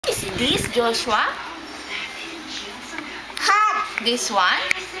What's this, Joshua? Hat. This one?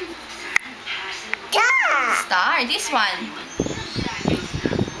 Yeah. Star. This one?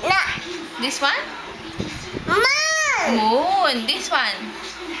 Nah. This one? Man. Moon. This one?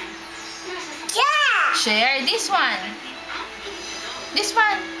 Yeah. Share. This one? This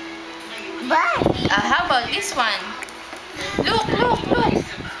one? Bird. How about this one? Look, look, look.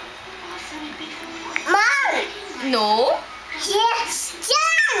 Man. No? Yes.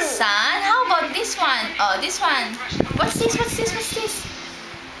 Sun. Sun. How about this one? Oh, this one. What's this? What's this? What's this?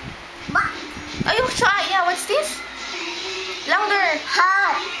 What? Oh, you try. Yeah, what's this? Louder.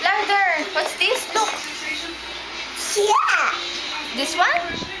 Hat. Louder. What's this? Look. Yeah. This one?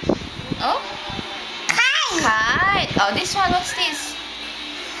 Oh? Kite. Kite. Oh, this one. What's this?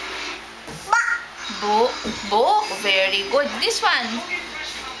 Ba. Book. Book. Very good. This one?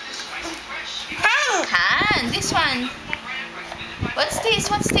 Hand. Hand. This one? What's this?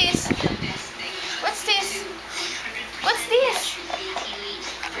 What's this? What's this? What's this?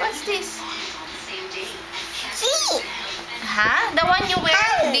 What's this? Feet. Huh? The one you wear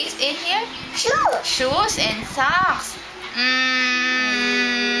Hand. this in here? Shoe. Shoes and socks.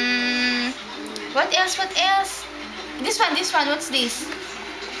 What else? What else? This one. This one. What's this?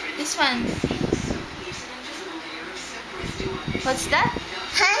 This one. What's that?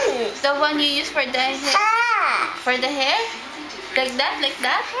 Hand. The one you use for the hair? Hat. For the hair? Like that? Like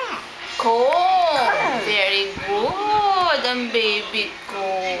that? Hat. Comb. Very good. Ang baby ko.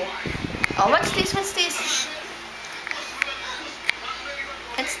 Oh, what's this? What's this?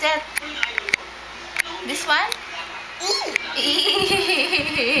 What's that? This one?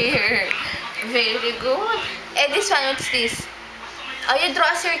 Ear. Very good. Eh, this one, what's this? Oh, you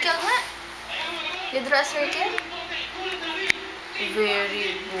draw a circle nga. You draw a circle?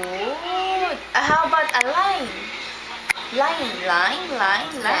 Very good. How about a line? Line, line, line,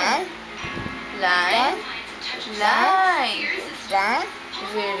 line. Line. Line. That.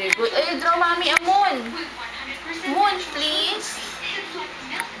 Very good. Oh, you draw mommy a moon. Moon, please.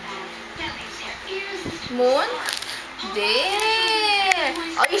 Moon. There.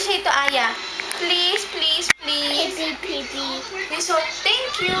 Oh, you say to Aya, please, please, please. Pee pee pee. You say,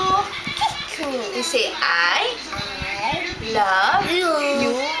 thank you. You say, I I love you.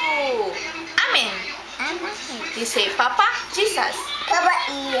 you. Amen. You say, Papa, Jesus. Papa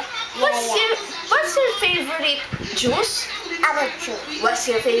E. What's your favorite juice? Apple juice. What's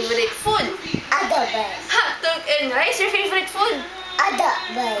your favorite food? Adobe. Hot dog and rice, your favorite food?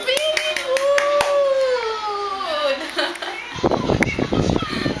 Adobe. Very good.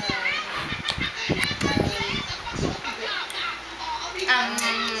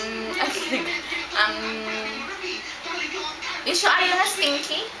 You show Aya na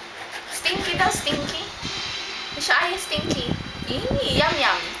stinky? Stinky daw, stinky. You show Aya stinky. Eee, yum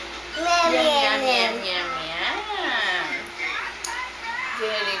yum. Meow Yum meow yum yum meow. yum yum.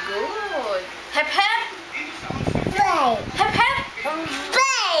 Very good. Hep hep. Bay. Hep hep.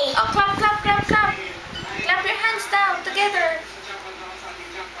 Bay. Oh, clap clap clap clap. Clap your hands down together.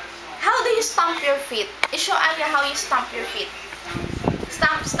 How do you stomp your feet? You show Aya how you stomp your feet.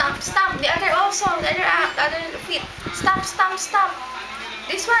 Stomp, stomp, stomp. The other also. The other feet. Stomp, stomp, stomp.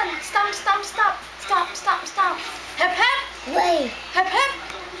 This one. Stomp, stomp, stomp. Stomp, stomp, stomp. Hep hep. Bay. Hep hep.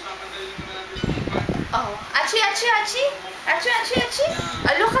 Oh. Achi, achi, achi. Achi, achi, achi.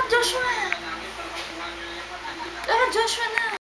 Oh, look at Joshua. Look at Joshua na.